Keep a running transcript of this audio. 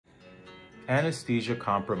Anesthesia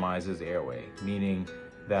compromises airway, meaning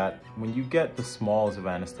that when you get the smalls of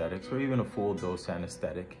anesthetics or even a full dose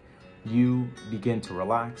anesthetic, you begin to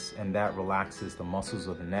relax, and that relaxes the muscles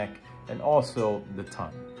of the neck and also the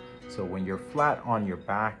tongue. So when you're flat on your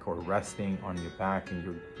back or resting on your back and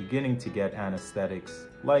you're beginning to get anesthetics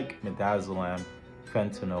like midazolam,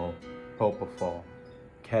 fentanyl, propofol,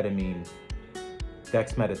 ketamine,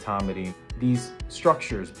 dexmedetomidine, these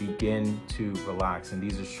structures begin to relax, and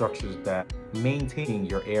these are structures that maintain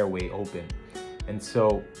your airway open. And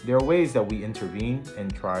so there are ways that we intervene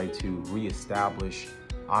and try to reestablish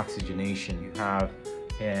oxygenation. You have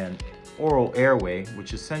an oral airway,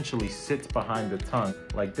 which essentially sits behind the tongue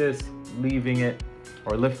like this, leaving it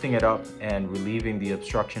or lifting it up and relieving the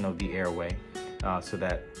obstruction of the airway so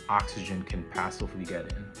that oxygen can passively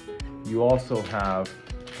get in. You also have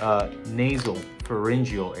nasal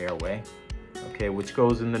pharyngeal airway, okay, which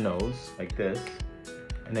goes in the nose like this,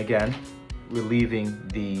 and again relieving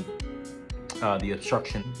the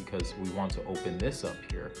obstruction, because we want to open this up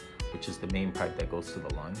here, which is the main pipe that goes to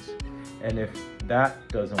the lungs. And if that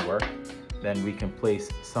doesn't work, then we can place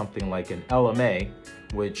something like an LMA,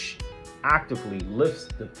 which actively lifts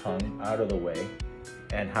the tongue out of the way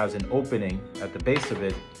and has an opening at the base of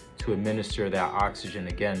it to administer that oxygen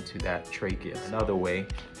again to that trachea. Another way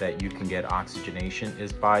that you can get oxygenation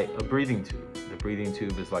is by a breathing tube. The breathing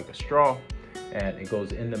tube is like a straw, and it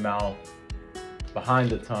goes in the mouth, behind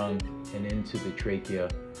the tongue, and into the trachea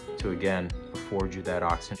to again afford you that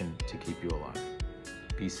oxygen to keep you alive.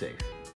 Be safe.